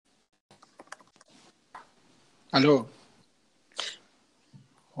Aló.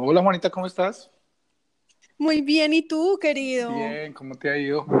 Hola Juanita, ¿cómo estás? Muy bien, ¿y tú, querido? Bien, ¿cómo te ha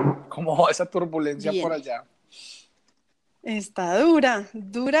ido? ¿Cómo va esa turbulencia por Bien. allá? Está dura,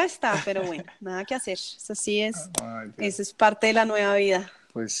 dura está, pero bueno, nada que hacer. Ay, Dios. Eso es parte de la nueva vida.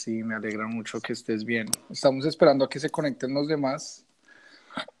 Pues sí, me alegra mucho que estés bien. Estamos esperando a que se conecten los demás.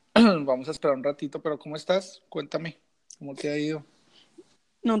 Vamos a esperar un ratito, pero ¿cómo estás? Cuéntame, ¿cómo te ha ido?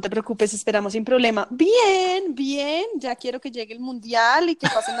 No te preocupes, esperamos sin problema. Bien, bien, ya quiero que llegue el mundial y que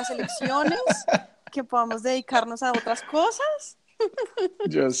pasen las elecciones, que podamos dedicarnos a otras cosas.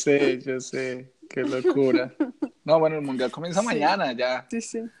 Yo sé, qué locura. No, bueno, el mundial comienza Sí, mañana ya. sí,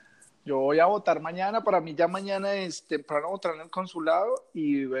 sí. Yo voy a votar mañana. Para mí ya mañana es temprano votar en el consulado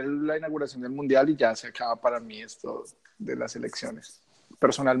y ver la inauguración del mundial y ya se acaba para mí esto de las elecciones,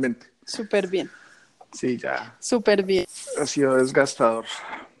 personalmente. Súper bien, Sí, ya súper bien. ha sido desgastador.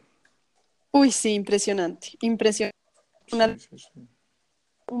 Uy, sí, impresionante, impresionante. Sí, sí, sí.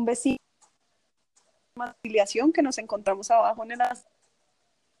 Un vecino de afiliación que nos encontramos abajo en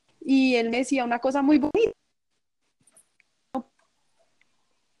y él me decía una cosa muy bonita.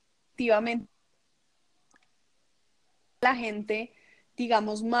 Efectivamente, la gente,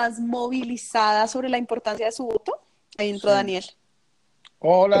 digamos, más movilizada sobre la importancia de su voto. Ahí entró Sí. Daniel.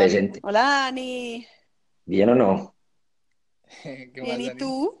 Hola, Dani. Presente. Hola, Dani. ¿Bien o no? ¿Qué Bien, más, ¿y Dani?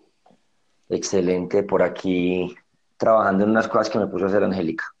 tú? Excelente. Por aquí trabajando en unas cosas que me puso a hacer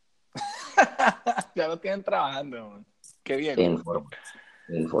Angélica. Ya lo tienen trabajando, man. Qué bien. En forma,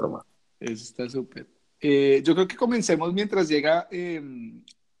 en forma. Eso está súper. Yo creo que comencemos mientras llega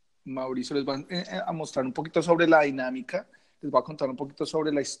Mauricio. Les va a mostrar un poquito sobre la dinámica. Les voy a contar un poquito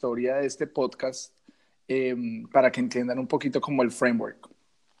sobre la historia de este podcast eh, para que entiendan un poquito como el framework.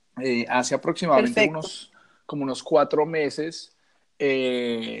 Hace aproximadamente Perfecto. como unos 4 meses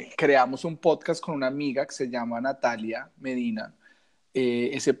creamos un podcast con una amiga que se llama Natalia Medina.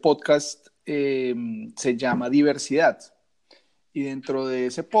 Ese podcast se llama Diversidad. Y dentro de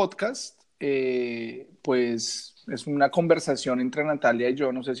ese podcast, pues es una conversación entre Natalia y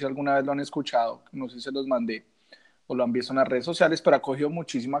yo. No sé si alguna vez lo han escuchado, no sé si se los mandé o lo han visto en las redes sociales, pero ha cogido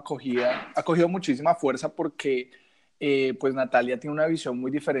muchísima acogida, ha cogido muchísima fuerza porque pues Natalia tiene una visión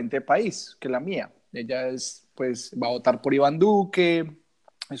muy diferente de país que la mía. Ella es, pues va a votar por Iván Duque,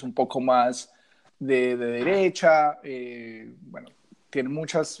 es un poco más de derecha, bueno, tiene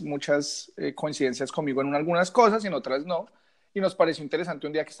muchas coincidencias conmigo en algunas cosas y en otras no. Y nos pareció interesante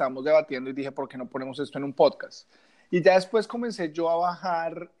un día que estábamos debatiendo y dije, ¿por qué no ponemos esto en un podcast? Y ya después comencé yo a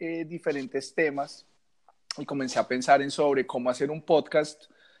bajar diferentes temas y comencé a pensar en sobre cómo hacer un podcast.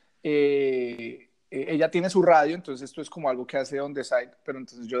 Ella tiene su radio, entonces esto es como algo que hace on the side, pero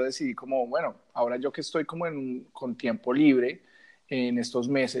entonces yo decidí como, bueno, ahora yo que estoy como con tiempo libre en estos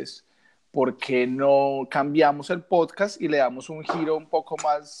meses, ¿por qué no cambiamos el podcast y le damos un giro un poco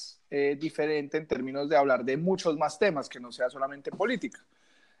más diferente en términos de hablar de muchos más temas, que no sea solamente política?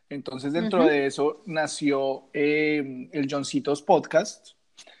 Entonces dentro Ujú. de eso nació el Johncitos Podcast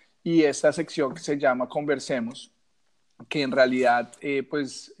y esta sección que se llama Conversemos, que en realidad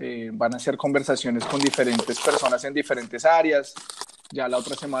van a ser conversaciones con diferentes personas en diferentes áreas. Ya la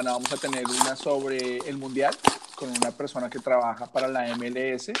otra semana vamos a tener una sobre el Mundial con una persona que trabaja para la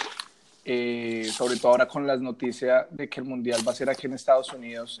MLS, sobre todo ahora con las noticias de que el Mundial va a ser aquí en Estados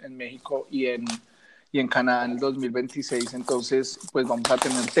Unidos, en México y en Canadá en el 2026. Entonces, pues vamos a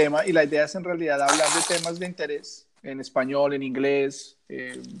tener tema y la idea es en realidad hablar de temas de interés en español, en inglés,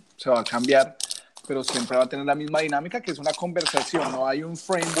 se va a cambiar, pero siempre va a tener la misma dinámica, que es una conversación, no hay un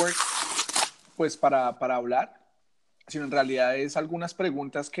framework pues para hablar, sino en realidad es algunas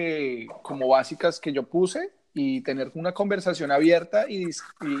preguntas que como básicas que yo puse y tener una conversación abierta y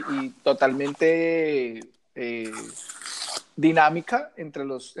totalmente dinámica entre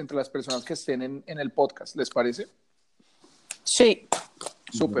las personas que estén en el podcast. ¿Les parece? Sí.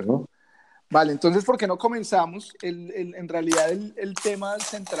 Súper. Ujú. Vale, entonces, ¿por qué no comenzamos? En realidad, el tema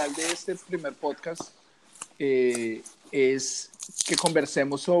central de este primer podcast es que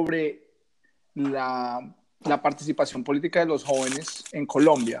conversemos sobre la participación política de los jóvenes en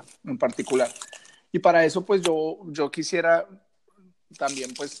Colombia en particular. Y para eso, pues yo quisiera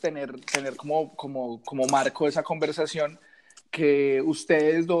también pues tener como marco esa conversación que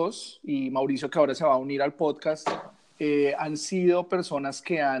ustedes dos y Mauricio, que ahora se va a unir al podcast, han sido personas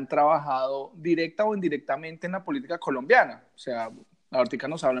que han trabajado directa o indirectamente en la política colombiana. O sea, ahorita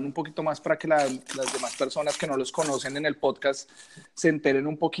nos hablan un poquito más para que las demás personas que no los conocen en el podcast se enteren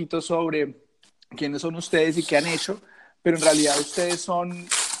un poquito sobre quiénes son ustedes y qué han hecho, pero en realidad ustedes son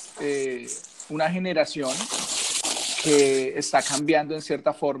una generación que está cambiando en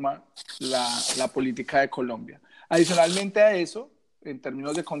cierta forma la política de Colombia. Adicionalmente a eso, en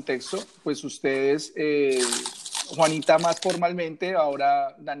términos de contexto, pues ustedes, Juanita más formalmente,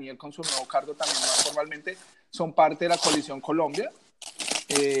 ahora Daniel con su nuevo cargo también más formalmente, son parte de la Coalición Colombia,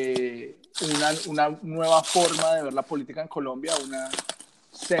 una nueva forma de ver la política en Colombia, una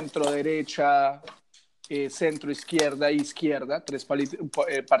centro-derecha, centro-izquierda e izquierda, tres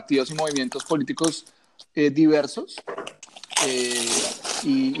partidos y movimientos políticos diversos,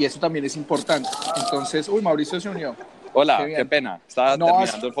 y eso también es importante. Entonces, Mauricio se unió. Hola, qué pena, estaba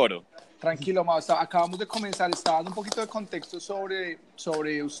terminando el foro. Tranquilo, Mau, acabamos de comenzar, estaba dando un poquito de contexto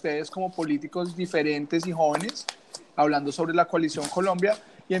sobre ustedes como políticos diferentes y jóvenes, hablando sobre la Coalición Colombia,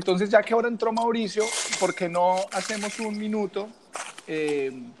 y entonces ya que ahora entró Mauricio, ¿por qué no hacemos un minuto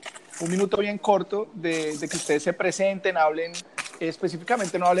bien corto de que ustedes se presenten, hablen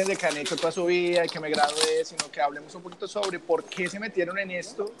específicamente, no hablen de que han hecho toda su vida y que me gradué, sino que hablemos un poquito sobre por qué se metieron en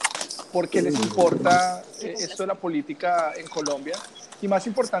esto, por qué les importa esto de la política en Colombia, y más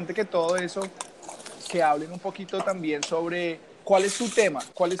importante que todo eso, que hablen un poquito también sobre cuál es su tema,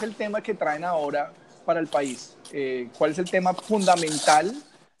 cuál es el tema que traen ahora para el país, cuál es el tema fundamental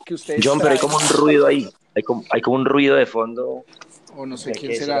que ustedes John, pero hay como un ruido ahí, hay como un ruido de fondo. O no sé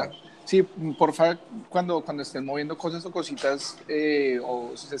quién será. Sí, por favor, cuando estén moviendo cosas o cositas,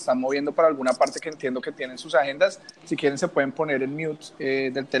 o se están moviendo para alguna parte que entiendo que tienen sus agendas, si quieren se pueden poner en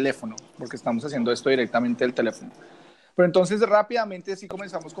mute del teléfono, porque estamos haciendo esto directamente del teléfono. Pero entonces rápidamente, si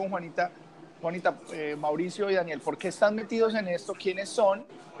comenzamos con Juanita. Juanita, Mauricio y Daniel, ¿por qué están metidos en esto? ¿Quiénes son?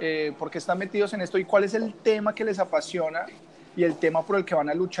 ¿Por qué están metidos en esto? ¿Y cuál es el tema que les apasiona y el tema por el que van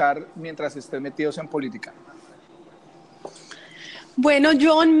a luchar mientras estén metidos en política? Bueno,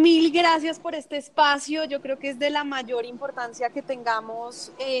 John, mil gracias por este espacio. Yo creo que es de la mayor importancia que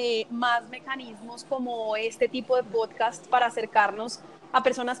tengamos más mecanismos como este tipo de podcast para acercarnos a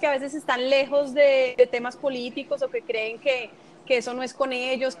personas que a veces están lejos de temas políticos o que creen que eso no es con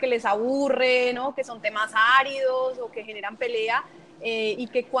ellos, que les aburre, ¿no? Que son temas áridos o que generan pelea, y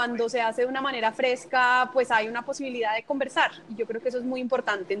que cuando se hace de una manera fresca, pues hay una posibilidad de conversar. Y yo creo que eso es muy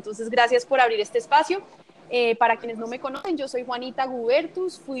importante. Entonces, gracias por abrir este espacio. Para quienes no me conocen, yo soy Juanita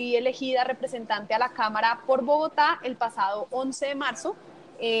Gubertus, fui elegida representante a la Cámara por Bogotá el pasado 11 de marzo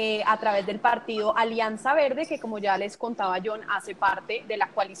a través del partido Alianza Verde, que como ya les contaba John, hace parte de la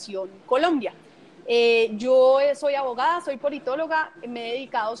Coalición Colombia. Yo soy abogada, soy politóloga, me he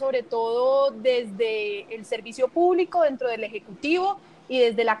dedicado sobre todo desde el servicio público dentro del Ejecutivo y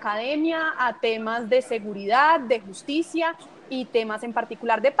desde la academia a temas de seguridad, de justicia y temas en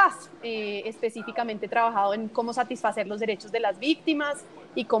particular de paz. Específicamente he trabajado en cómo satisfacer los derechos de las víctimas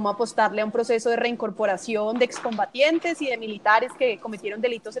y cómo apostarle a un proceso de reincorporación de excombatientes y de militares que cometieron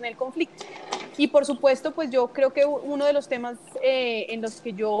delitos en el conflicto. Y por supuesto, pues yo creo que uno de los temas en los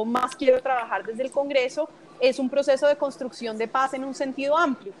que yo más quiero trabajar desde el Congreso es un proceso de construcción de paz en un sentido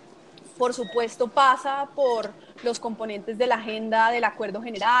amplio. Por supuesto, pasa por los componentes de la agenda del acuerdo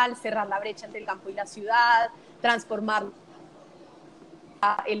general, cerrar la brecha entre el campo y la ciudad, transformar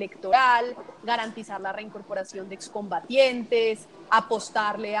electoral, garantizar la reincorporación de excombatientes,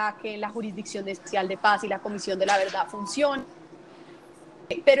 apostarle a que la Jurisdicción Especial de Paz y la Comisión de la Verdad funcionen.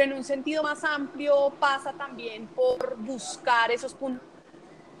 Pero en un sentido más amplio pasa también por buscar esos puntos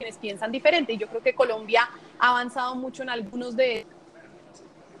que quienes piensan diferente. Y yo creo que Colombia ha avanzado mucho en algunos de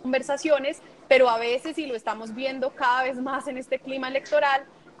conversaciones, pero a veces, y lo estamos viendo cada vez más en este clima electoral,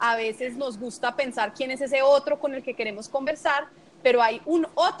 a veces nos gusta pensar quién es ese otro con el que queremos conversar, pero hay un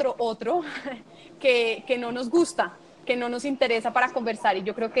otro que no nos gusta, que no nos interesa para conversar, y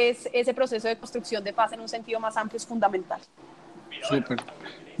yo creo que ese proceso de construcción de paz en un sentido más amplio es fundamental. Súper.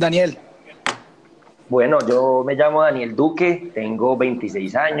 Daniel. Bueno, yo me llamo Daniel Duque, tengo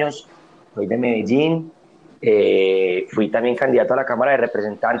 26 años, soy de Medellín, fui también candidato a la Cámara de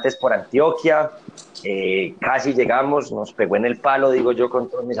Representantes por Antioquia, casi llegamos, nos pegó en el palo, digo yo, con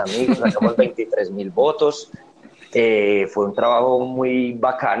todos mis amigos, sacamos 23.000 votos. Fue un trabajo muy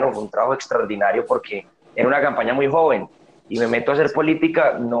bacano, fue un trabajo extraordinario porque era una campaña muy joven y me meto a hacer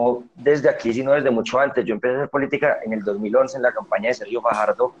política no desde aquí sino desde mucho antes. Yo empecé a hacer política en el 2011 en la campaña de Sergio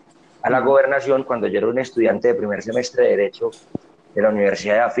Fajardo a la gobernación cuando yo era un estudiante de primer semestre de Derecho de la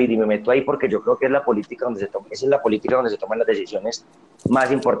Universidad de AFID, y me meto ahí porque yo creo que es la política donde esa es la política donde se toman las decisiones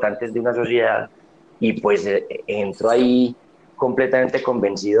más importantes de una sociedad, y pues entro ahí completamente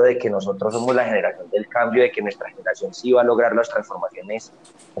convencido de que nosotros somos la generación del cambio, de que nuestra generación sí va a lograr las transformaciones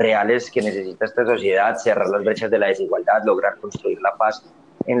reales que necesita esta sociedad, cerrar las brechas de la desigualdad, lograr construir la paz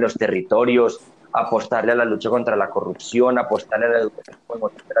en los territorios, apostarle a la lucha contra la corrupción, apostarle a la educación como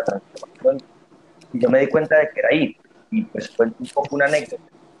motor de la transformación. Y yo me di cuenta de que era ahí. y pues cuento un poco una anécdota.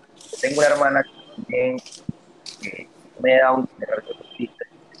 Yo tengo una hermana que también me da un rasgos autistas,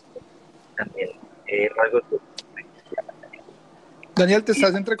 también rasgos de Daniel, te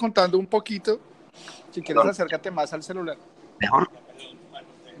estás entrecontando un poquito. Si quieres, perdón, acércate más al celular. mejor.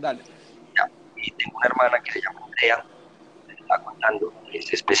 Dale. Ya. Y tengo una hermana que se llama Andrea, me está contando,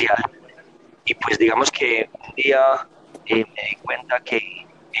 es especial. Y pues digamos que un día me di cuenta que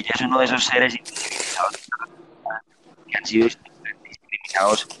ella es uno de esos seres invisibilizados que han sido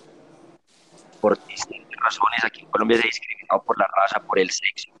discriminados por distintas razones. Aquí en Colombia se ha discriminado por la raza, por el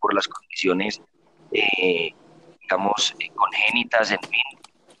sexo, por las condiciones, digamos, congénitas, en fin.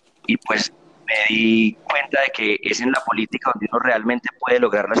 Y pues me di cuenta de que es en la política donde uno realmente puede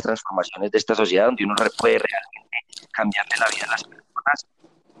lograr las transformaciones de esta sociedad, donde uno puede realmente cambiarle la vida a las personas,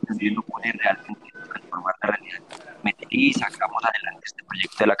 donde uno puede realmente transformar la realidad. Me metí, sacamos adelante este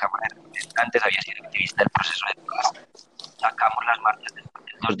proyecto de la Cámara de Representantes, había sido activista del proceso de paz, sacamos las marchas del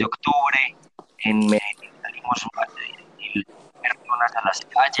 2 de octubre, en Medellín salimos más de 10.000 personas a las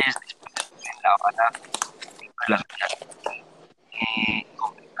calles, después en La Habana, en la sociedad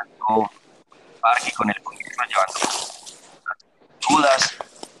conversando parque con el gobierno, llevando dudas,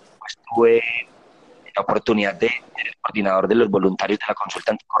 pues tuve la oportunidad de ser el coordinador de los voluntarios de la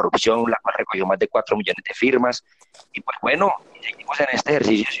consulta anticorrupción, la cual recogió más de 4 millones de firmas, y pues bueno, seguimos en este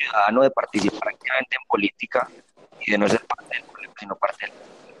ejercicio ciudadano de participar activamente en política y de no ser parte del problema, sino parte del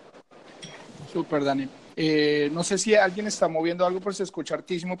problema. Súper, Dani. No sé si alguien está moviendo algo, pero se escucha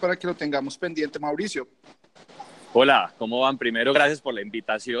hartísimo para que lo tengamos pendiente, Mauricio. Hola, ¿cómo van? Primero, gracias por la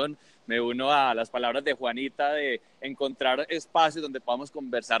invitación. Me uno a las palabras de Juanita de encontrar espacios donde podamos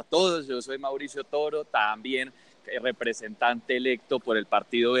conversar todos. Yo soy Mauricio Toro, también representante electo por el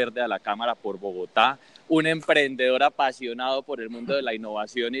Partido Verde a la Cámara por Bogotá, un emprendedor apasionado por el mundo de la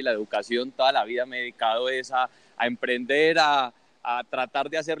innovación y la educación. Toda la vida me he dedicado a emprender, a tratar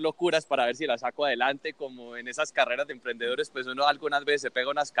de hacer locuras para ver si la saco adelante, como en esas carreras de emprendedores, pues uno algunas veces se pega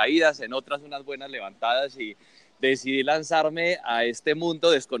unas caídas, en otras unas buenas levantadas, y decidí lanzarme a este mundo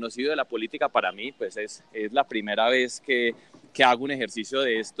desconocido de la política. Para mí, pues es la primera vez que hago un ejercicio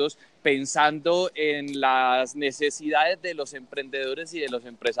de estos, pensando en las necesidades de los emprendedores y de los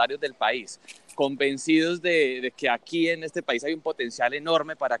empresarios del país, convencidos de que aquí en este país hay un potencial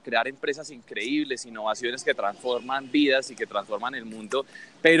enorme para crear empresas increíbles, innovaciones que transforman vidas y que transforman el mundo,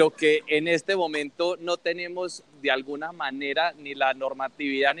 pero que en este momento no tenemos de alguna manera ni la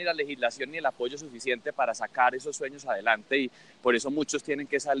normatividad, ni la legislación, ni el apoyo suficiente para sacar esos sueños adelante, y por eso muchos tienen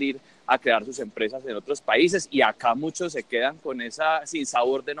que salir a crear sus empresas en otros países, y acá muchos se quedan con esa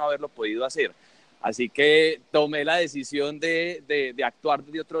sinsabor de no haberlo podido hacer. Así que tomé la decisión de actuar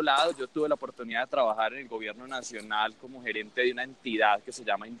de otro lado. Yo tuve la oportunidad de trabajar en el gobierno nacional como gerente de una entidad que se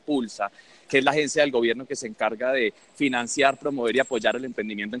llama Impulsa, que es la agencia del gobierno que se encarga de financiar, promover y apoyar el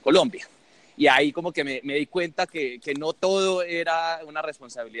emprendimiento en Colombia. Y ahí como que me di cuenta que no todo era una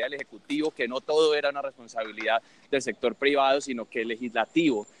responsabilidad del Ejecutivo, que no todo era una responsabilidad del sector privado, sino que el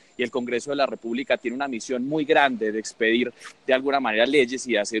legislativo y el Congreso de la República tiene una misión muy grande de expedir de alguna manera leyes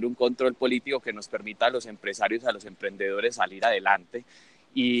y de hacer un control político que nos permita a los empresarios, a los emprendedores salir adelante.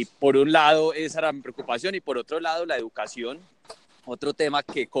 Y por un lado esa era mi preocupación, y por otro lado la educación. Otro tema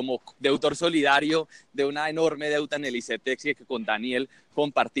que, como deudor solidario de una enorme deuda en el ICETEX, y que con Daniel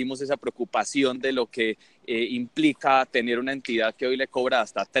compartimos esa preocupación de lo que implica tener una entidad que hoy le cobra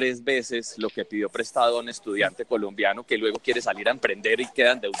hasta 3 veces lo que pidió prestado a un estudiante colombiano que luego quiere salir a emprender y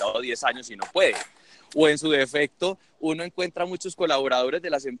queda endeudado 10 años y no puede. O en su defecto, uno encuentra muchos colaboradores de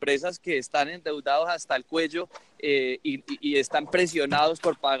las empresas que están endeudados hasta el cuello y están presionados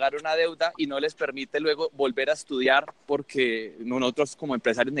por pagar una deuda, y no les permite luego volver a estudiar, porque nosotros como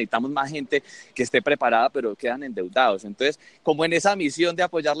empresarios necesitamos más gente que esté preparada, pero quedan endeudados. Entonces, como en esa misión de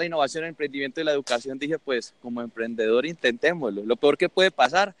apoyar la innovación, el emprendimiento y la educación, dije, pues como emprendedor intentémoslo. Lo peor que puede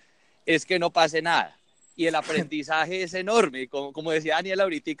pasar es que no pase nada. Y el aprendizaje es enorme. Como decía Daniel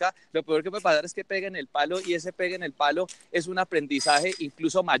ahorita, lo peor que puede pasar es que peguen el palo, y ese peguen el palo es un aprendizaje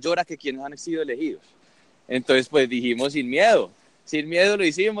incluso mayor a que quienes han sido elegidos. Entonces, pues dijimos sin miedo lo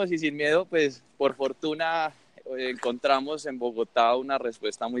hicimos, y sin miedo, pues por fortuna encontramos en Bogotá una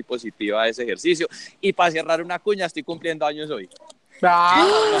respuesta muy positiva a ese ejercicio. Y para cerrar una cuña, estoy cumpliendo años hoy.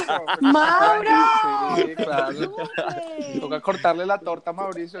 ¡Mauro! Sí, claro. Toca cortarle la torta a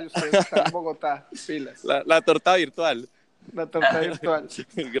Mauricio, y ustedes están en Bogotá, pilas. La torta virtual. La torta virtual.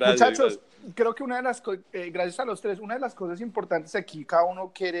 Gracias, Muchachos, gracias. creo que gracias a los tres, una de las cosas importantes aquí, cada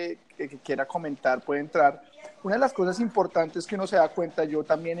uno que quiera comentar puede entrar. Una de las cosas importantes que uno se da cuenta, yo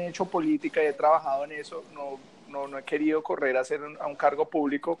también he hecho política y he trabajado en eso, no he querido correr a un cargo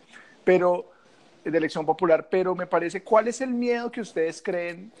público, pero de elección popular, pero me parece, ¿cuál es el miedo que ustedes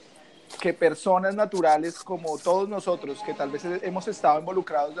creen que personas naturales como todos nosotros, que tal vez hemos estado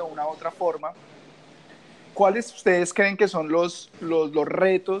involucrados de una u otra forma, cuáles ustedes creen que son los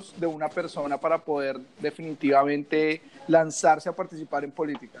retos de una persona para poder definitivamente lanzarse a participar en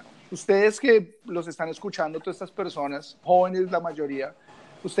política? Ustedes que los están escuchando, todas estas personas, jóvenes la mayoría,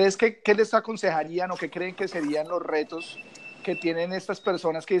 ¿ustedes qué les aconsejarían o qué creen que serían los retos que tienen estas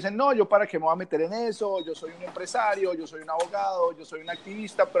personas que dicen, no, yo para qué me voy a meter en eso, yo soy un empresario, yo soy un abogado, yo soy un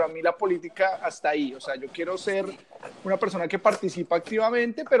activista, pero a mí la política hasta ahí, o sea, yo quiero ser una persona que participa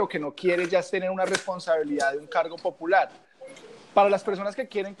activamente, pero que no quiere ya tener una responsabilidad de un cargo popular? Para las personas que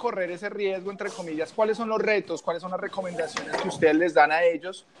quieren correr ese riesgo, entre comillas, ¿cuáles son los retos, cuáles son las recomendaciones que ustedes les dan a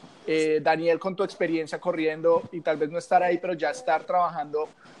ellos? Daniel, con tu experiencia corriendo y tal vez no estar ahí, pero ya estar trabajando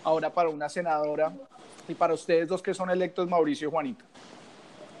ahora para una senadora, y para ustedes dos que son electos, Mauricio y Juanita.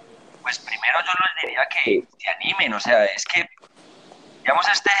 Pues primero yo les diría que se animen, o sea, es que, digamos,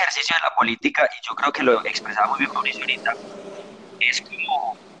 este ejercicio de la política, y yo creo que lo expresaba muy bien Mauricio ahorita, es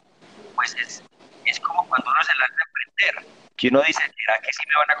como, pues es como cuando uno se lanza a emprender, que uno dice, ¿será que sí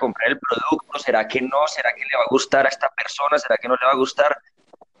me van a comprar el producto? ¿Será que no? ¿Será que le va a gustar a esta persona? ¿Será que no le va a gustar?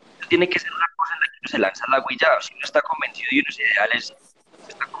 Eso tiene que ser una cosa en la que uno se lanza al agua y ya, si uno está convencido de unos ideales,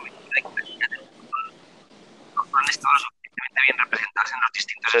 está convencido de que no han estado suficientemente bien representados en los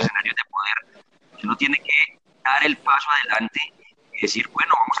distintos escenarios de poder, uno tiene que dar el paso adelante y decir,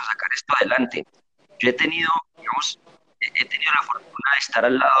 bueno, vamos a sacar esto adelante. Yo he tenido, digamos, he tenido la fortuna de estar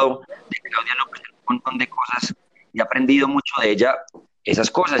al lado de Claudia López en un montón de cosas y he aprendido mucho de ella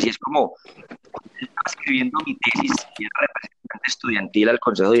esas cosas, y es como, estaba escribiendo mi tesis y era representante estudiantil al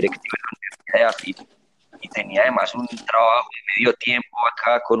Consejo Directivo de la Universidad de AFIT, y tenía además un trabajo de medio tiempo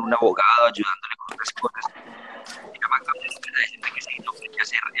acá con un abogado ayudándole con otras cosas. Se llama Claudia López, decirme que sí, no quería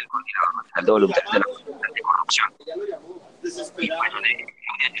ser el coordinador nacional de voluntarios de la Comisión Anticorrupción. Y bueno,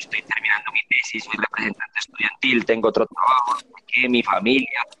 yo estoy terminando mi tesis, soy representante estudiantil, tengo otro trabajo, que mi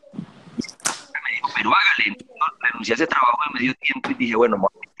familia. Me dijo, pero hágale. No, renuncié a ese trabajo de medio tiempo y dije, bueno,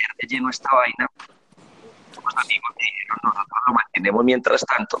 vamos a meter de lleno esta vaina. Unos amigos me dijeron, nosotros lo mantenemos mientras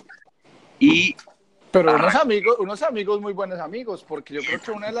tanto. Y pero unos amigos muy buenos amigos, porque yo creo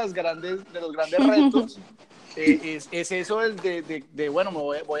que uno de los grandes retos es eso de bueno,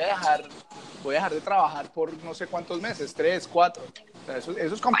 voy a dejar de trabajar por no sé cuántos meses, 3, 4. O sea, eso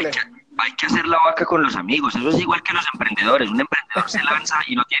es complejo. Hay que hacer la vaca con los amigos. Eso es igual que los emprendedores. Un emprendedor se lanza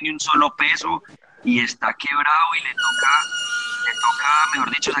y no tiene un solo peso y está quebrado y le toca, mejor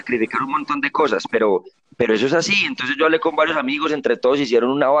dicho, sacrificar un montón de cosas, pero eso es así. Entonces yo hablé con varios amigos, entre todos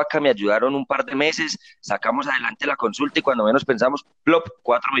hicieron una vaca, me ayudaron un par de meses, sacamos adelante la consulta y cuando menos pensamos, plop,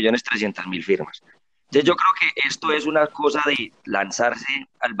 4.300.000 firmas. Entonces yo creo que esto es una cosa de lanzarse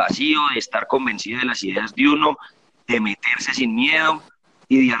al vacío, de estar convencido de las ideas de uno, de meterse sin miedo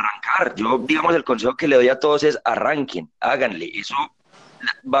y de arrancar. Yo, digamos, el consejo que le doy a todos es arranquen, háganle. Eso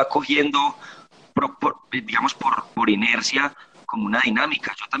va cogiendo, digamos, por inercia, como una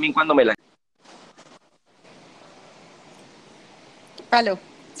dinámica. Yo también cuando me la... Aló.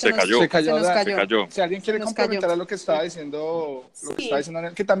 Se cayó. Si alguien quiere complementar a lo que estaba diciendo,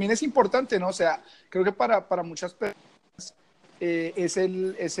 que también es importante, ¿no? O sea, creo que para muchas personas es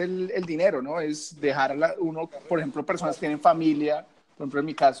el dinero, ¿no? Es dejar uno, por ejemplo, personas que tienen familia, por ejemplo en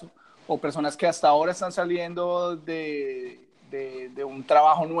mi caso, o personas que hasta ahora están saliendo de un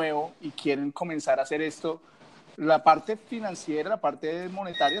trabajo nuevo y quieren comenzar a hacer esto. La parte financiera, la parte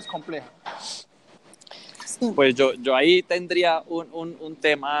monetaria es compleja. Pues yo ahí tendría un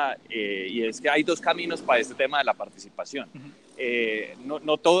tema, y es que hay dos caminos para este tema de la participación.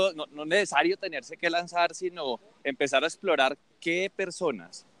 No necesario tenerse que lanzar, sino empezar a explorar qué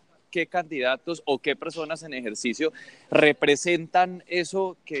personas, qué candidatos o qué personas en ejercicio representan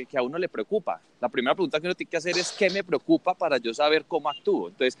eso que a uno le preocupa. La primera pregunta que uno tiene que hacer es ¿qué me preocupa para yo saber cómo actúo?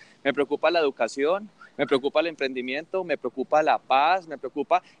 Entonces, me preocupa la educación, me preocupa el emprendimiento, me preocupa la paz, me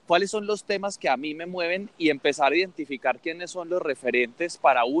preocupa cuáles son los temas que a mí me mueven y empezar a identificar quiénes son los referentes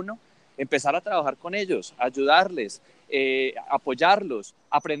para uno, empezar a trabajar con ellos, ayudarles, apoyarlos,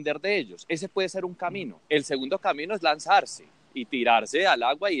 aprender de ellos. Ese puede ser un camino. El segundo camino es lanzarse y tirarse al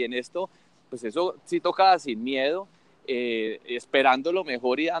agua, y en esto, pues eso sí toca sin miedo, esperando lo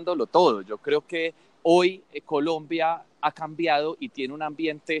mejor y dándolo todo. Yo creo que hoy Colombia ha cambiado y tiene un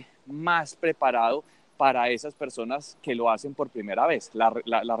ambiente más preparado para esas personas que lo hacen por primera vez.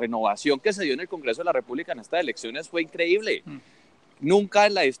 La renovación que se dio en el Congreso de la República en estas elecciones fue increíble. Nunca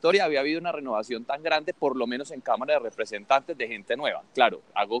en la historia había habido una renovación tan grande, por lo menos en Cámara de Representantes, de gente nueva. Claro,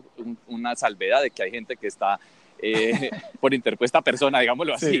 hago una salvedad de que hay gente que está por interpuesta persona,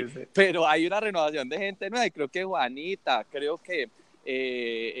 digámoslo así. Sí, sí. Pero hay una renovación de gente nueva y creo que Juanita, creo que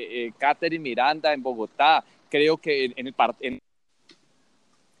Catherine Miranda en Bogotá, creo que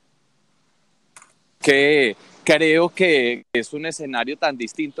creo que es un escenario tan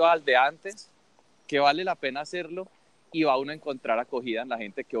distinto al de antes que vale la pena hacerlo y va uno a encontrar acogida en la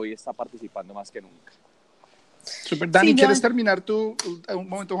gente que hoy está participando más que nunca. Super. Dani, Sí, ¿quieres terminar tú? Un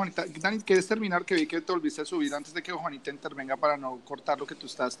momento, Juanita. Dani, ¿quieres terminar? Que vi que te volviste a subir antes de que Juanita intervenga para no cortar lo que tú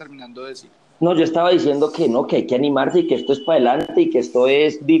estabas terminando de decir. No, yo estaba diciendo que no, que hay que animarse y que esto es para adelante y que esto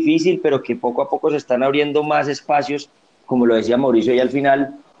es difícil, pero que poco a poco se están abriendo más espacios, como lo decía Mauricio, y al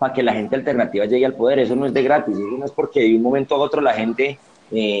final, para que la gente alternativa llegue al poder. Eso no es de gratis, eso no es porque de un momento a otro la gente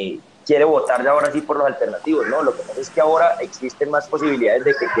quiere votar ya ahora sí por los alternativos, ¿no? Lo que pasa es que ahora existen más posibilidades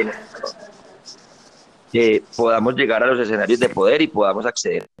de que podamos llegar a los escenarios de poder y podamos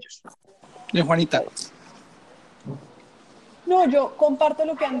acceder a ellos. Bien, Juanita. No, yo comparto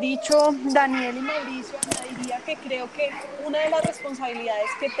lo que han dicho Daniel y Mauricio. Añadiría que creo que una de las responsabilidades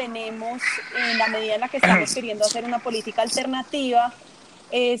que tenemos en la medida en la que estamos queriendo hacer una política alternativa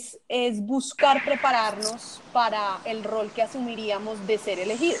es buscar prepararnos para el rol que asumiríamos de ser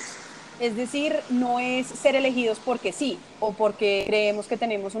elegidos. Es decir, no es ser elegidos porque sí o porque creemos que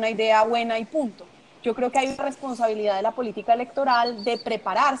tenemos una idea buena y punto. Yo creo que hay una responsabilidad de la política electoral de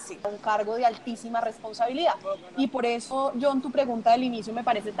prepararse a un cargo de altísima responsabilidad. Y por eso, John, tu pregunta del inicio me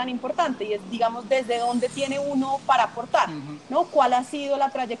parece tan importante y es, digamos, desde dónde tiene uno para aportar, ¿no? ¿Cuál ha sido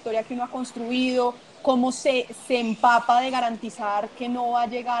la trayectoria que uno ha construido? ¿Cómo se empapa de garantizar que no va a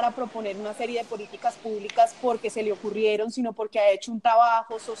llegar a proponer una serie de políticas públicas porque se le ocurrieron, sino porque ha hecho un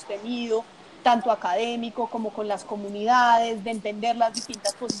trabajo sostenido, tanto académico como con las comunidades, de entender las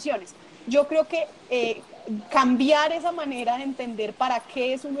distintas posiciones? Yo creo que cambiar esa manera de entender para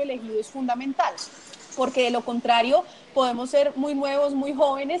qué es uno elegido es fundamental, porque de lo contrario podemos ser muy nuevos, muy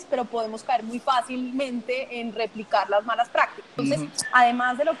jóvenes, pero podemos caer muy fácilmente en replicar las malas prácticas. Entonces,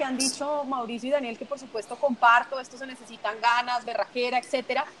 además de lo que han dicho Mauricio y Daniel, que por supuesto comparto, esto se necesitan ganas, berrajera,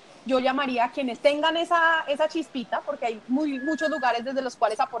 etcétera, yo llamaría a quienes tengan esa chispita, porque hay muchos lugares desde los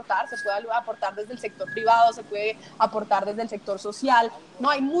cuales aportar, se puede aportar desde el sector privado, se puede aportar desde el sector social,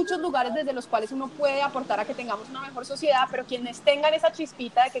 no, hay muchos lugares desde los cuales uno puede aportar a que tengamos una mejor sociedad, pero quienes tengan esa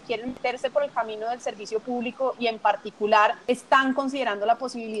chispita de que quieren meterse por el camino del servicio público y en particular están considerando la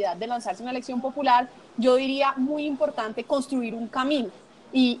posibilidad de lanzarse una elección popular, yo diría muy importante construir un camino.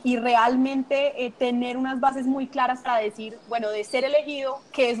 Y realmente tener unas bases muy claras para decir, bueno, de ser elegido,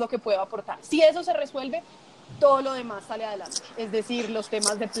 ¿qué es lo que puedo aportar? Si eso se resuelve, todo lo demás sale adelante. Es decir, los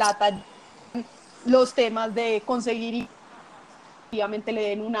temas de plata, los temas de conseguir efectivamente le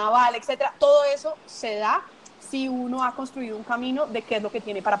den un aval, etcétera. Todo eso se da si uno ha construido un camino de qué es lo que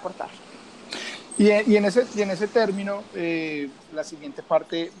tiene para aportar. Y en ese término, la siguiente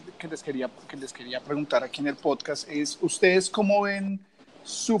parte que les quería preguntar aquí en el podcast es, ¿ustedes cómo ven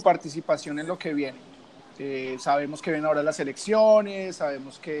su participación en lo que viene? Sabemos que vienen ahora las elecciones,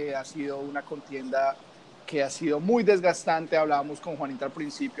 sabemos que ha sido una contienda que ha sido muy desgastante. Hablábamos con Juanita al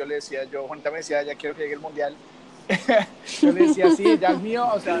principio, Juanita me decía, ya quiero que llegue el Mundial. Yo le decía, sí, ya es mío,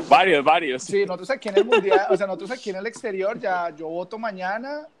 o sea, varios. Sí, nosotros aquí en el Mundial, o sea, nosotros aquí en el exterior, ya yo voto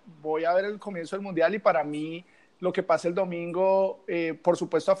mañana, voy a ver el comienzo del Mundial y para mí lo que pase el domingo, por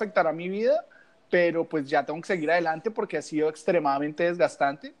supuesto afectará mi vida, pero pues ya tengo que seguir adelante porque ha sido extremadamente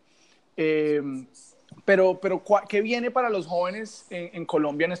desgastante. Pero ¿qué viene para los jóvenes en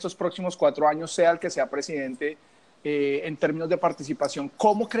Colombia en estos próximos 4 años, sea el que sea presidente, en términos de participación?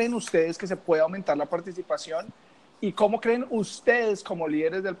 ¿Cómo creen ustedes que se puede aumentar la participación? ¿Y cómo creen ustedes como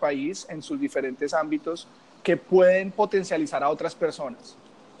líderes del país en sus diferentes ámbitos que pueden potencializar a otras personas?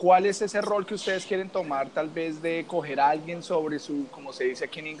 ¿Cuál es ese rol que ustedes quieren tomar, tal vez de coger a alguien sobre su, como se dice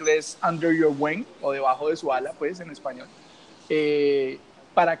aquí en inglés, under your wing, o debajo de su ala, pues en español,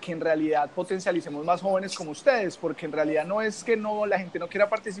 para que en realidad potencialicemos más jóvenes como ustedes? Porque en realidad no es que la gente no quiera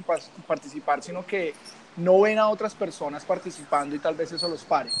participar, sino que no ven a otras personas participando y tal vez eso los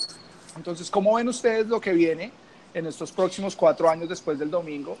pare. Entonces, ¿cómo ven ustedes lo que viene en estos próximos 4 años después del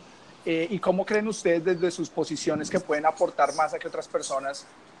domingo? ¿Y cómo creen ustedes desde sus posiciones que pueden aportar más a que otras personas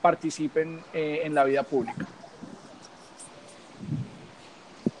participen en la vida pública?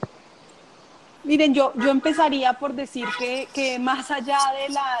 Miren, yo empezaría por decir que más allá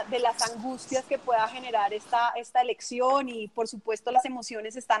de las angustias que pueda generar esta elección, y por supuesto las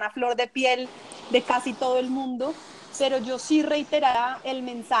emociones están a flor de piel de casi todo el mundo, pero yo sí reiteraría el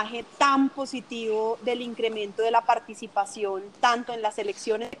mensaje tan positivo del incremento de la participación tanto en las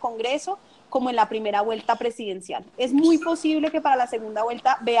elecciones de Congreso como en la primera vuelta presidencial. Es muy posible que para la segunda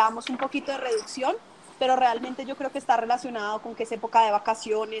vuelta veamos un poquito de reducción, pero realmente yo creo que está relacionado con que es época de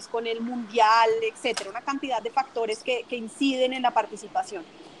vacaciones, con el mundial, etcétera, una cantidad de factores que inciden en la participación.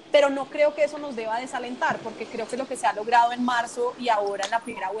 Pero no creo que eso nos deba desalentar, porque creo que lo que se ha logrado en marzo y ahora en la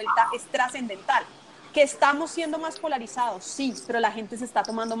primera vuelta es trascendental. Que estamos siendo más polarizados, sí, pero la gente se está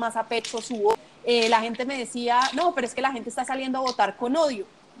tomando más a pecho su voz. La gente me decía, no, pero es que la gente está saliendo a votar con odio.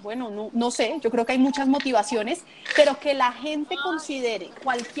 Bueno, no sé, yo creo que hay muchas motivaciones, pero que la gente considere,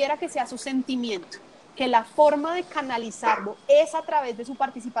 cualquiera que sea su sentimiento, que la forma de canalizarlo es a través de su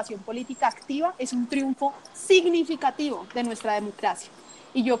participación política activa, es un triunfo significativo de nuestra democracia.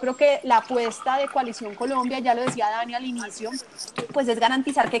 Y yo creo que la apuesta de Coalición Colombia, ya lo decía Dani al inicio, pues es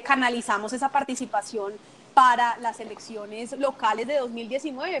garantizar que canalizamos esa participación para las elecciones locales de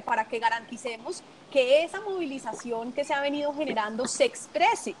 2019, para que garanticemos que esa movilización que se ha venido generando se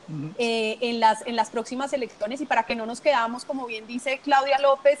exprese en las próximas elecciones, y para que no nos quedamos, como bien dice Claudia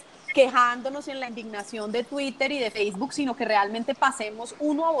López, quejándonos en la indignación de Twitter y de Facebook, sino que realmente pasemos,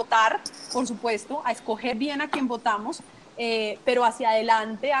 uno, a votar, por supuesto, a escoger bien a quién votamos, pero hacia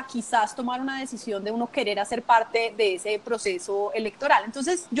adelante a quizás tomar una decisión de uno querer hacer parte de ese proceso electoral.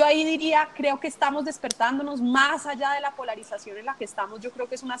 Entonces yo ahí diría, creo que estamos despertándonos más allá de la polarización en la que estamos. Yo creo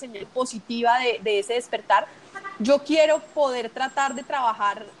que es una señal positiva de ese despertar. Yo quiero poder tratar de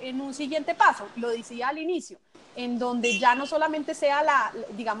trabajar en un siguiente paso, lo decía al inicio, en donde ya no solamente sea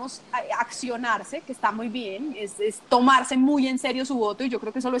digamos, accionarse, que está muy bien, es tomarse muy en serio su voto, y yo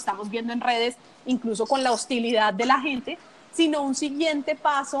creo que eso lo estamos viendo en redes, incluso con la hostilidad de la gente, sino un siguiente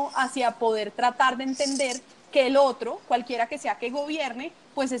paso hacia poder tratar de entender que el otro, cualquiera que sea que gobierne,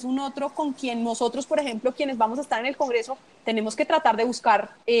 pues es un otro con quien nosotros, por ejemplo, quienes vamos a estar en el Congreso, tenemos que tratar de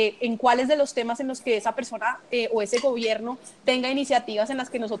buscar en cuáles de los temas en los que esa persona o ese gobierno tenga iniciativas en las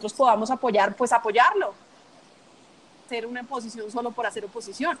que nosotros podamos apoyar, pues apoyarlo. Hacer una oposición solo por hacer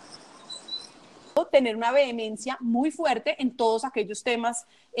oposición. Tener una vehemencia muy fuerte en todos aquellos temas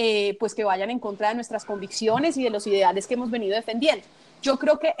pues que vayan en contra de nuestras convicciones y de los ideales que hemos venido defendiendo. Yo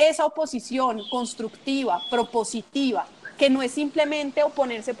creo que esa oposición constructiva, propositiva, que no es simplemente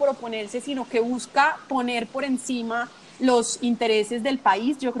oponerse por oponerse, sino que busca poner por encima los intereses del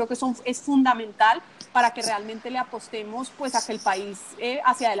país, yo creo que es fundamental para que realmente le apostemos pues a que el país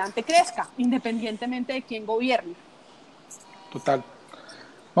hacia adelante crezca, independientemente de quién gobierne. Total.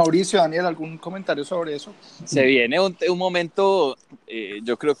 Mauricio, Daniel, ¿algún comentario sobre eso? Se viene un momento,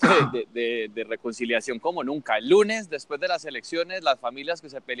 yo creo que de reconciliación como nunca. El lunes, después de las elecciones, las familias que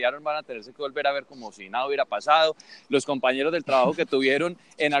se pelearon van a tenerse que volver a ver como si nada hubiera pasado. Los compañeros del trabajo que tuvieron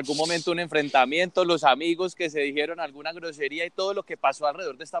en algún momento un enfrentamiento, los amigos que se dijeron alguna grosería, y todo lo que pasó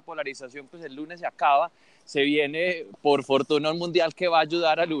alrededor de esta polarización, pues el lunes se acaba. Se viene, por fortuna, un mundial que va a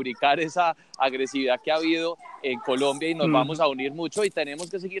ayudar a lubricar esa agresividad que ha habido en Colombia, y nos vamos a unir mucho, y tenemos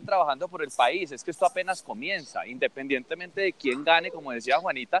que seguir trabajando por el país. Es que esto apenas comienza, independientemente de quién gane, como decía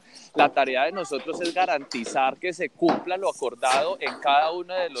Juanita, la tarea de nosotros es garantizar que se cumpla lo acordado en cada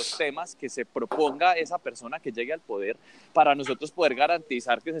uno de los temas que se proponga esa persona que llegue al poder, para nosotros poder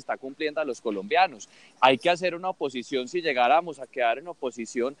garantizar que se está cumpliendo a los colombianos. Hay que hacer una oposición, si llegáramos a quedar en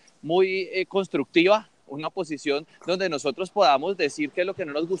oposición, muy constructiva, una posición donde nosotros podamos decir qué es lo que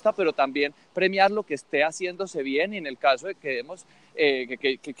no nos gusta, pero también premiar lo que esté haciéndose bien, y en el caso de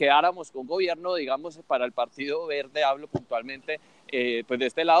que quedáramos con gobierno, digamos, para el Partido Verde, hablo puntualmente, pues de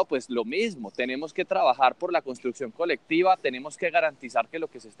este lado, pues lo mismo, tenemos que trabajar por la construcción colectiva, tenemos que garantizar que lo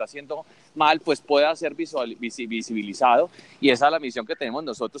que se está haciendo mal pues pueda ser visibilizado, y esa es la misión que tenemos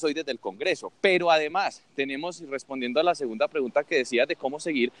nosotros hoy desde el Congreso. Pero además tenemos, respondiendo a la segunda pregunta que decías de cómo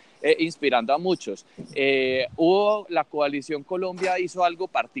seguir inspirando a muchos, la Coalición Colombia hizo algo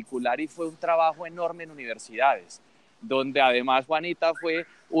particular, y fue un trabajo enorme en universidades, donde además Juanita fue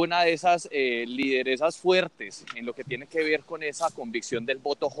una de esas lideresas fuertes en lo que tiene que ver con esa convicción del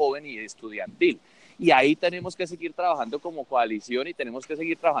voto joven y estudiantil. Y ahí tenemos que seguir trabajando como coalición, y tenemos que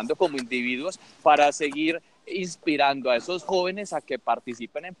seguir trabajando como individuos para seguir inspirando a esos jóvenes a que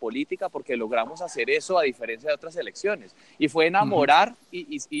participen en política, porque logramos hacer eso a diferencia de otras elecciones. Y fue enamorar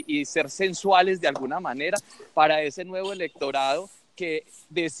y ser sensuales de alguna manera para ese nuevo electorado que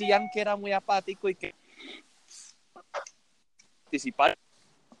decían que era muy apático y que participar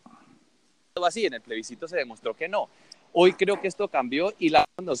así. En el plebiscito se demostró que no. Hoy creo que esto cambió, y la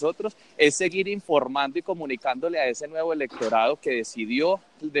de nosotros es seguir informando y comunicándole a ese nuevo electorado que decidió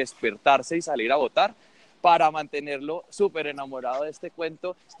despertarse y salir a votar, para mantenerlo súper enamorado de este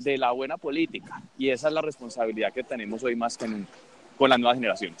cuento de la buena política. Y esa es la responsabilidad que tenemos hoy más que nunca con las nuevas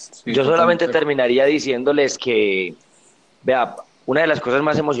generaciones. Yo solamente terminaría diciéndoles que, vea, una de las cosas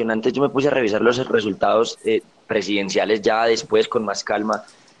más emocionantes, yo me puse a revisar los resultados presidenciales ya después con más calma,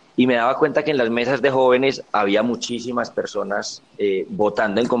 y me daba cuenta que en las mesas de jóvenes había muchísimas personas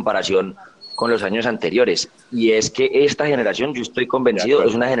votando en comparación con los años anteriores. Y es que esta generación, yo estoy De convencido, es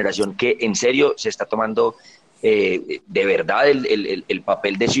acuerdo. una generación que en serio se está tomando de verdad el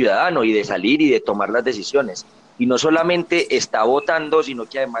papel de ciudadano y de salir y de tomar las decisiones. Y no solamente está votando, sino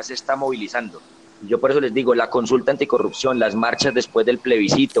que además se está movilizando. Yo por eso les digo, la consulta anticorrupción, las marchas después del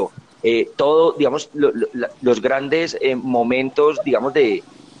plebiscito, todo, digamos, los grandes momentos, digamos,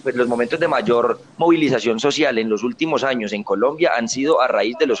 pues, los momentos de mayor movilización social en los últimos años en Colombia han sido a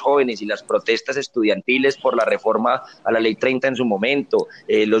raíz de los jóvenes y las protestas estudiantiles por la reforma a la Ley 30 en su momento,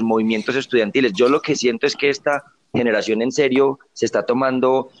 los movimientos estudiantiles. Yo lo que siento es que esta generación en serio se está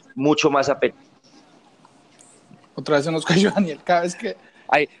tomando mucho más a pecho. Otra vez se nos cayó Daniel, cada vez que...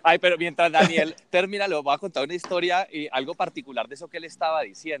 Pero mientras Daniel termina, le voy a contar una historia y algo particular de eso que él estaba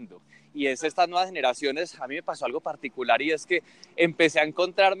diciendo. Y es estas nuevas generaciones, a mí me pasó algo particular y es que empecé a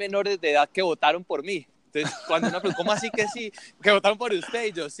encontrar menores de edad que votaron por mí. Entonces, cuando uno pregunta, ¿cómo así que sí? ¿Que votaron por usted?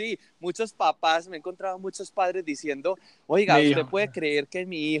 Y yo, sí. Muchos papás, me he encontrado muchos padres diciendo, oiga, Mi ¿usted hijo. puede creer que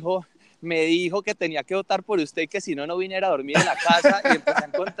mi hijo me dijo que tenía que votar por usted y que si no, no viniera a dormir en la casa? Y empecé a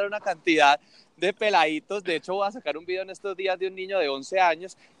encontrar una cantidad de peladitos. De hecho, voy a sacar un video en estos días de un niño de 11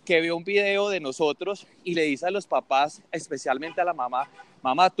 años que vio un video de nosotros y le dice a los papás, especialmente a la mamá,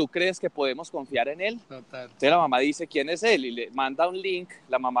 mamá, ¿tú crees que podemos confiar en él? Total. Entonces la mamá dice, ¿quién es él? Y le manda un link,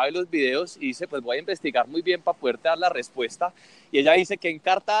 la mamá ve los videos y dice, pues voy a investigar muy bien para poderte dar la respuesta. Y ella dice, qué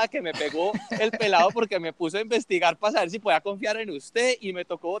encartada que me pegó el pelado porque me puso a investigar para saber si podía confiar en usted y me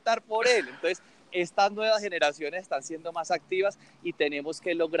tocó votar por él. Entonces, estas nuevas generaciones están siendo más activas y tenemos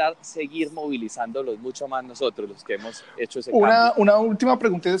que lograr seguir movilizándolos mucho más nosotros, los que hemos hecho ese cambio. Una última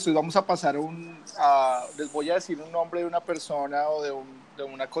pregunta y después vamos a pasar les voy a decir un nombre de una persona o de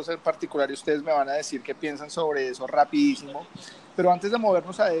una cosa en particular y ustedes me van a decir qué piensan sobre eso rapidísimo. Pero antes de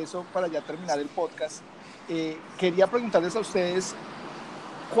movernos a eso, para ya terminar el podcast, quería preguntarles a ustedes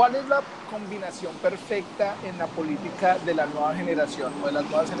 ¿cuál es la combinación perfecta en la política de la nueva generación o de las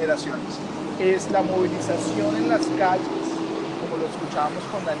nuevas generaciones? ¿Es la movilización en las calles, como lo escuchábamos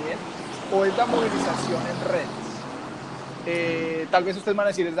con Daniel, o es la movilización en redes? Tal vez ustedes van a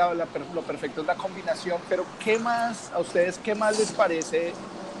decir lo perfecto es la combinación, pero a ustedes qué más les parece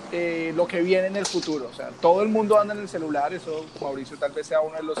lo que viene en el futuro? O sea, todo el mundo anda en el celular, eso Mauricio tal vez sea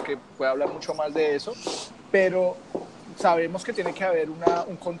uno de los que puede hablar mucho más de eso, pero sabemos que tiene que haber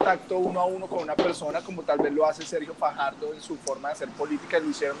un contacto uno a uno con una persona, como tal vez lo hace Sergio Fajardo en su forma de hacer política, y lo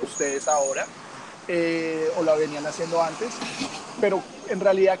hicieron ustedes ahora, o lo venían haciendo antes, pero en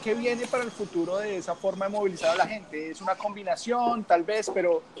realidad, ¿qué viene para el futuro de esa forma de movilizar a la gente? ¿Es una combinación, tal vez,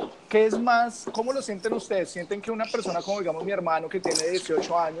 pero qué es más? ¿Cómo lo sienten ustedes? ¿Sienten que una persona como, digamos, mi hermano, que tiene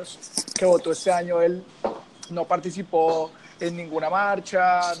 18 años, que votó este año, él no participó en ninguna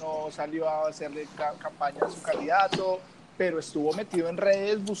marcha, no salió a hacerle campaña a su candidato, pero estuvo metido en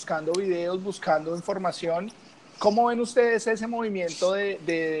redes, buscando videos, buscando información? ¿Cómo ven ustedes ese movimiento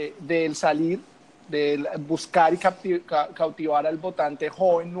del salir, de buscar y cautivar al votante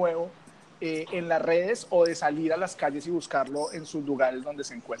joven nuevo en las redes, o de salir a las calles y buscarlo en sus lugares donde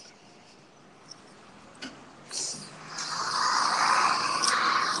se encuentra?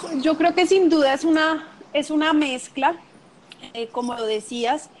 Yo creo que sin duda es una mezcla, como lo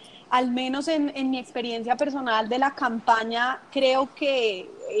decías, al menos en mi experiencia personal de la campaña, creo que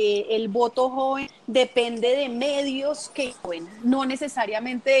el voto joven depende de medios que joven, no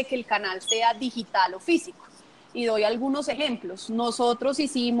necesariamente de que el canal sea digital o físico. Y doy algunos ejemplos. Nosotros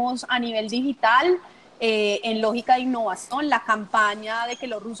hicimos a nivel digital, en lógica de innovación, la campaña de que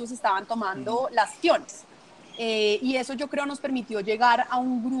los rusos estaban tomando las acciones. Y eso yo creo nos permitió llegar a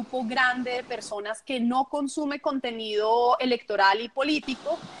un grupo grande de personas que no consume contenido electoral y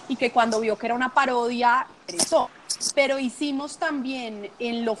político y que cuando vio que era una parodia, interesó. Pero hicimos también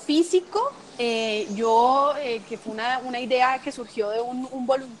en lo físico, que fue una idea que surgió de un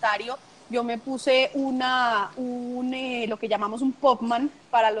voluntario, yo me puse lo que llamamos un popman.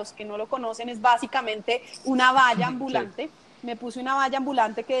 Para los que no lo conocen, es básicamente una valla ambulante. Sí. Me puse una valla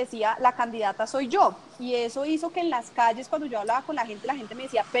ambulante que decía, la candidata soy yo, y eso hizo que en las calles, cuando yo hablaba con la gente me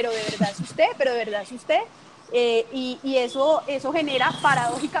decía, pero de verdad es usted, pero de verdad es usted. Y eso genera,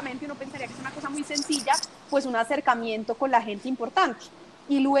 paradójicamente, uno pensaría que es una cosa muy sencilla, pues un acercamiento con la gente importante.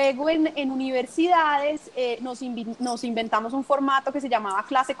 Y luego en universidades nos inventamos un formato que se llamaba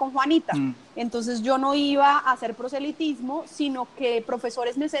Clase con Juanita. Entonces yo no iba a hacer proselitismo, sino que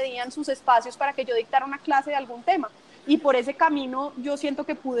profesores me cedían sus espacios para que yo dictara una clase de algún tema. Y por ese camino yo siento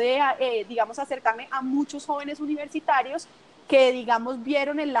que pude, digamos, acercarme a muchos jóvenes universitarios que, digamos,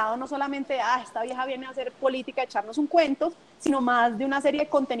 vieron el lado no solamente de, esta vieja viene a hacer política, a echarnos un cuento, sino más de una serie de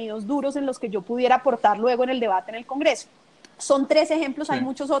contenidos duros en los que yo pudiera aportar luego en el debate en el Congreso. Son 3 ejemplos, sí. Hay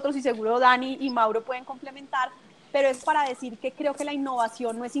muchos otros y seguro Dani y Mauro pueden complementar, pero es para decir que creo que la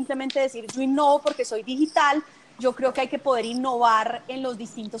innovación no es simplemente decir yo innovo porque soy digital, yo creo que hay que poder innovar en los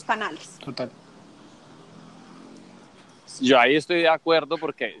distintos canales. Total. Yo ahí estoy de acuerdo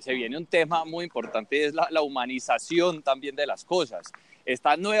porque se viene un tema muy importante y es la humanización también de las cosas.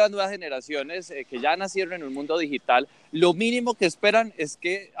 Estas nuevas generaciones que ya nacieron en un mundo digital, lo mínimo que esperan es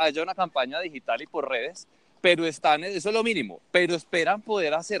que haya una campaña digital y por redes, pero eso es lo mínimo, pero esperan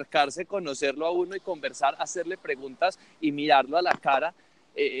poder acercarse, conocerlo a uno y conversar, hacerle preguntas y mirarlo a la cara.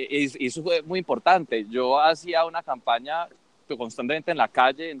 Eso fue muy importante. Yo hacía una campaña constantemente en la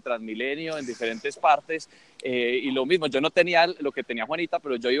calle, en Transmilenio, en diferentes partes, y lo mismo, yo no tenía lo que tenía Juanita,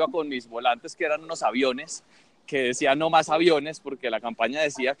 pero yo iba con mis volantes que eran unos aviones, que decían no más aviones, porque la campaña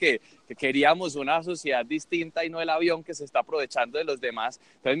decía que queríamos una sociedad distinta y no el avión que se está aprovechando de los demás.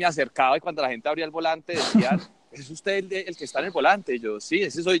 Entonces me acercaba y cuando la gente abría el volante decían, ¿es usted el que está en el volante? Y yo, sí,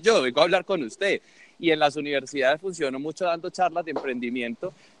 ese soy yo, vengo a hablar con usted. Y en las universidades funcionó mucho dando charlas de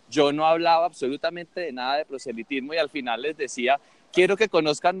emprendimiento. Yo no hablaba absolutamente de nada de proselitismo y al final les decía, quiero que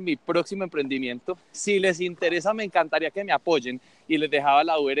conozcan mi próximo emprendimiento. Si les interesa, me encantaría que me apoyen. Y les dejaba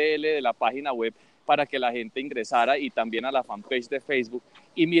la URL de la página web para que la gente ingresara y también a la fanpage de Facebook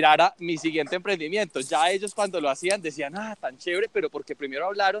y mirara mi siguiente emprendimiento. Ya ellos cuando lo hacían decían, tan chévere, pero porque primero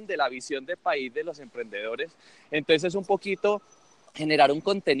hablaron de la visión de país de los emprendedores. Entonces es un poquito generar un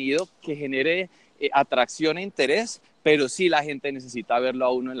contenido que genere atracción e interés, pero sí la gente necesita verlo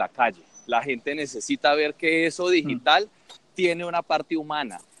a uno en la calle. La gente necesita ver que eso digital tiene una parte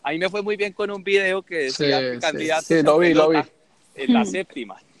humana. A mí me fue muy bien con un video que decía candidatos lo vi. En la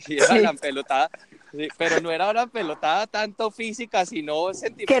séptima. Y era la pelotada. Sí, pero no era una pelotada tanto física, sino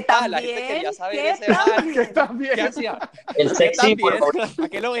sentimental. La gente quería saber ese man. ¿Qué hacía? El sexy, por favor. Para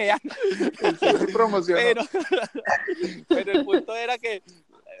que lo vean. El sexy promocionó. Pero el punto era que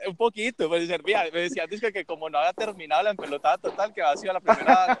un poquito, pues servía. Me decían que como no había terminado la empelotada total, que había sido la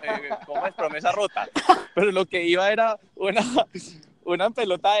primera promesa rota. Pero lo que iba era una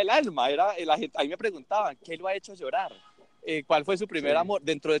empelotada del alma. Ahí me preguntaban, ¿qué lo ha hecho llorar? ¿Cuál fue su primer amor?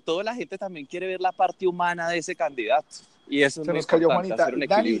 Dentro de todo, la gente también quiere ver la parte humana de ese candidato. Y eso se nos cayó Juanita.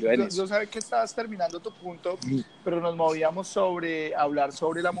 Dani, yo sabía que estabas terminando tu punto, pero nos movíamos hablar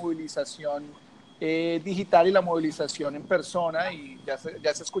sobre la movilización digital y la movilización en persona, y ya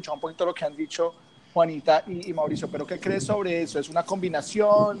se escuchó un poquito lo que han dicho Juanita y Mauricio, pero ¿qué crees sobre eso? ¿Es una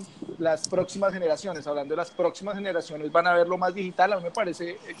combinación? Las próximas generaciones, hablando de las próximas generaciones, van a verlo más digital. A mí me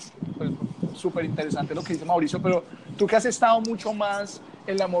parece súper interesante lo que dice Mauricio, pero tú que has estado mucho más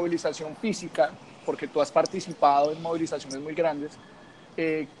en la movilización física, porque tú has participado en movilizaciones muy grandes,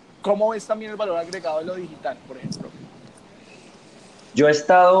 ¿cómo ves también el valor agregado de lo digital, por ejemplo? Yo he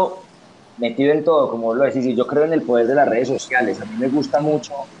estado metido en todo, como lo decís, y yo creo en el poder de las redes sociales. A mí me gusta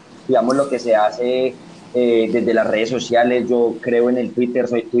mucho, digamos, lo que se hace desde las redes sociales. Yo creo en el Twitter,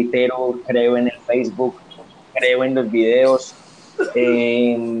 soy tuitero, creo en el Facebook, creo en los videos,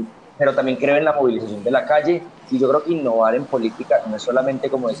 pero también creo en la movilización de la calle, y yo creo que innovar en política no es solamente,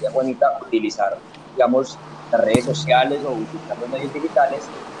 como decía Juanita, utilizar, digamos, las redes sociales o utilizar los medios digitales,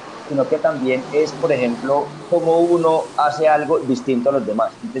 sino que también es, por ejemplo, cómo uno hace algo distinto a los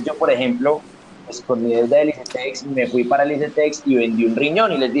demás. Entonces yo, por ejemplo, pues con mi deuda del ICETEX, me fui para el ICETEX y vendí un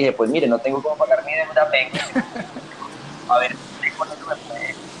riñón y les dije, pues mire, no tengo cómo pagar mi deuda, venga, a ver, con eso me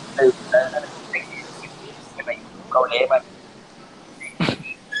puede reducir la deuda del ICETEX, que no hay ningún problema.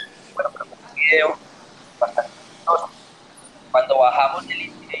 Bueno, pero fue un video bastante exitoso. Cuando bajamos del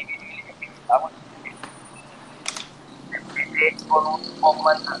ICETEX, empecé con un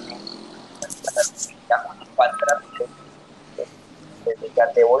Walkman también, desde que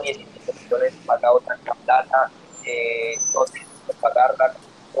te voy 17 millones pagado tanta plata, entonces pagarla,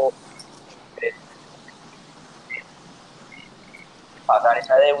 pagar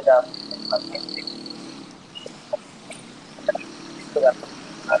esa deuda,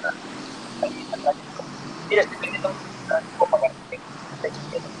 mira, estoy vendiendo pagar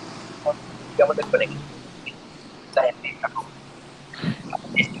digamos el colegio, la gente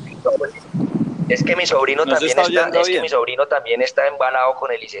es que mi sobrino también está embalado con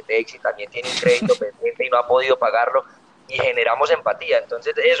el ICETEX y también tiene un crédito pendiente y no ha podido pagarlo, y generamos empatía.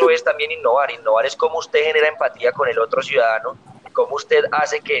 Entonces eso es también innovar es cómo usted genera empatía con el otro ciudadano, cómo usted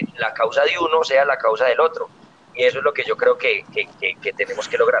hace que la causa de uno sea la causa del otro, y eso es lo que yo creo que tenemos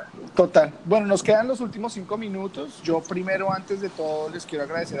que lograr. Total. Bueno, nos quedan los últimos 5 minutos. Yo primero, antes de todo, les quiero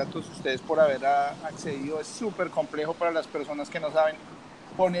agradecer a todos ustedes por haber accedido. Es súper complejo para las personas que no saben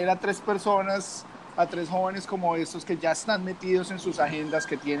poner a 3 personas, a 3 jóvenes como estos que ya están metidos en sus agendas,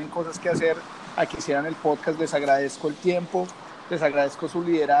 que tienen cosas que hacer, a que hicieran el podcast. Les agradezco el tiempo, les agradezco su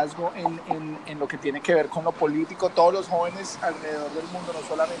liderazgo en lo que tiene que ver con lo político. Todos los jóvenes alrededor del mundo, no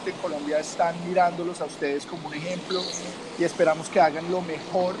solamente en Colombia, están mirándolos a ustedes como un ejemplo y esperamos que hagan lo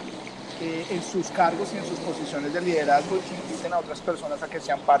mejor en sus cargos y en sus posiciones de liderazgo y que inviten a otras personas a que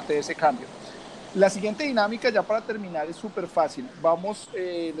sean parte de ese cambio. La siguiente dinámica, ya para terminar, es súper fácil. Vamos,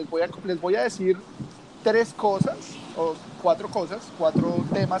 les voy a decir 3 cosas o 4 cosas, 4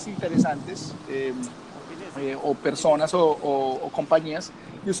 temas interesantes o personas o compañías,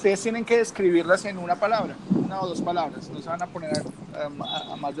 y ustedes tienen que describirlas en una palabra, 1 o 2 palabras. No se van a poner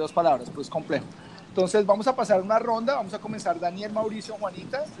a más de 2 palabras, pues es complejo. Entonces vamos a pasar una ronda, vamos a comenzar Daniel, Mauricio,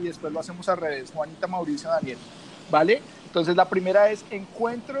 Juanita, y después lo hacemos al revés, Juanita, Mauricio, Daniel, ¿vale? Entonces la primera es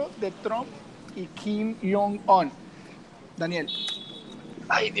encuentro de Trump y Kim Jong-un. Daniel.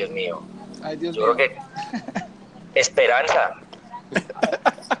 Ay, Dios mío. Ay, Dios Yo mío. creo que esperanza.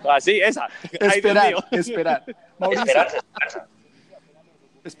 Así, esa. Esperar, esperar. Mauricio. Esperanza.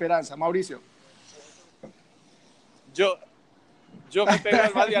 Esperanza, Mauricio. Yo me pego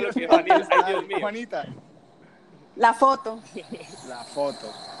más bien a lo que Daniel. Ay, Dios mío. Juanita. La foto. La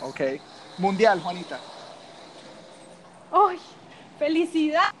foto, ok. Mundial, Juanita. ¡Ay!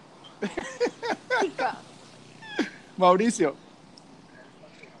 ¡Felicidad! Mauricio.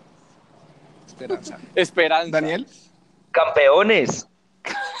 Esperanza. Esperanza. Daniel. Campeones.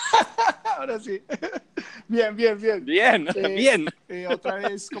 Ahora sí. Bien, bien, bien. Bien, bien. Otra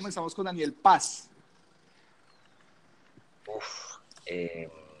vez comenzamos con Daniel. Paz.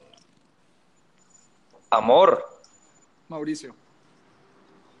 Amor. Mauricio.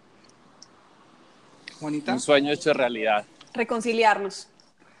 Juanita. Un sueño hecho realidad. Reconciliarnos.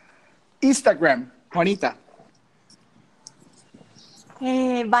 Instagram. Juanita.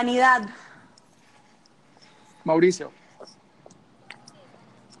 Vanidad. Mauricio.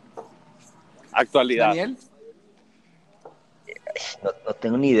 Actualidad. Daniel. No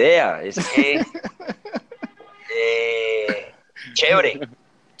tengo ni idea. Es que... chévere.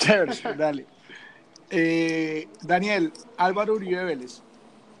 Chévere, dale. Daniel, Álvaro Uribe Vélez.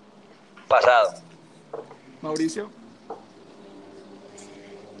 Pasado. Mauricio.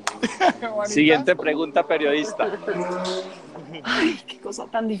 Juanita. Siguiente pregunta, periodista. Ay, qué cosa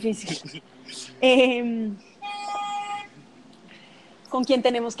tan difícil. ¿Con quién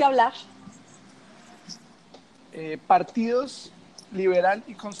tenemos que hablar? Partidos liberal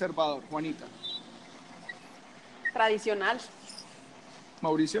y conservador. Juanita. Tradicional.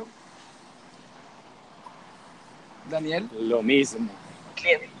 Mauricio. Daniel. Lo mismo.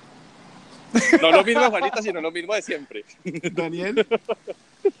 Cliente. No lo mismo de Juanita, sino lo mismo de siempre. Daniel.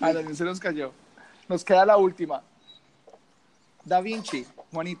 Daniel se nos cayó. Nos queda la última. Da Vinci.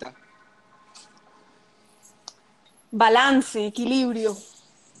 Juanita. Balance, equilibrio.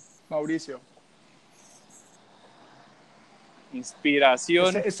 Mauricio.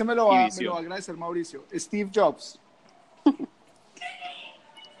 Inspiración. Este me lo va a agradecer Mauricio. Steve Jobs.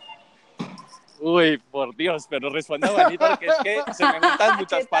 Uy, por Dios, pero responda Juanita porque es que se me juntan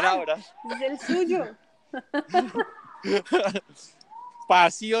muchas palabras. Es el suyo.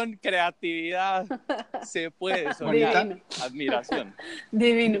 Pasión, creatividad, se puede soñar. Divino. Admiración.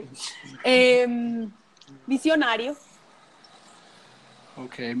 Divino. Visionario.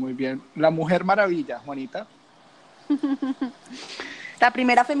 Ok, muy bien. La Mujer Maravilla, Juanita. La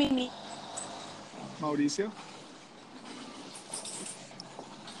primera feminista. Mauricio.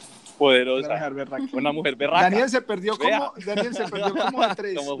 Poderosa. Una mujer berraca. Daniel se perdió como de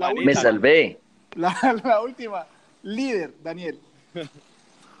 3. Como La, Juanita. Me salvé. la última. Líder, Daniel.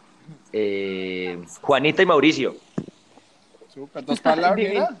 Juanita y Mauricio. Super, 2 palabras,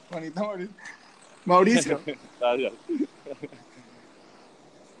 mira. Juanita, Mauricio. Gracias.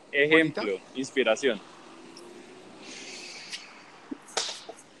 Ejemplo, inspiración.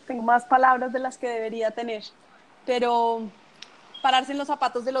 Tengo más palabras de las que debería tener, pero pararse en los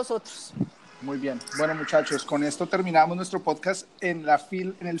zapatos de los otros. Muy bien. Bueno, muchachos, con esto terminamos nuestro podcast en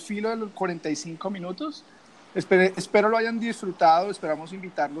el filo de los 45 minutos. Espero lo hayan disfrutado. Esperamos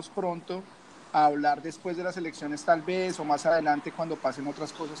invitarlos pronto a hablar después de las elecciones tal vez o más adelante cuando pasen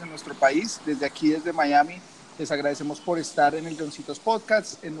otras cosas en nuestro país. Desde aquí, desde Miami, les agradecemos por estar en el Johncitos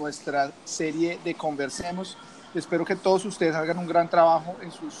Podcast, en nuestra serie de Conversemos. Espero que todos ustedes hagan un gran trabajo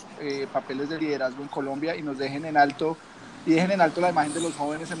en sus papeles de liderazgo en Colombia y nos dejen en alto la imagen de los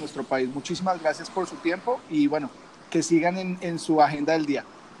jóvenes en nuestro país. Muchísimas gracias por su tiempo y bueno, que sigan en su agenda del día.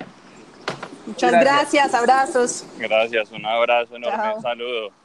 Muchas gracias, abrazos. Gracias, un abrazo enorme, Chao. un saludo.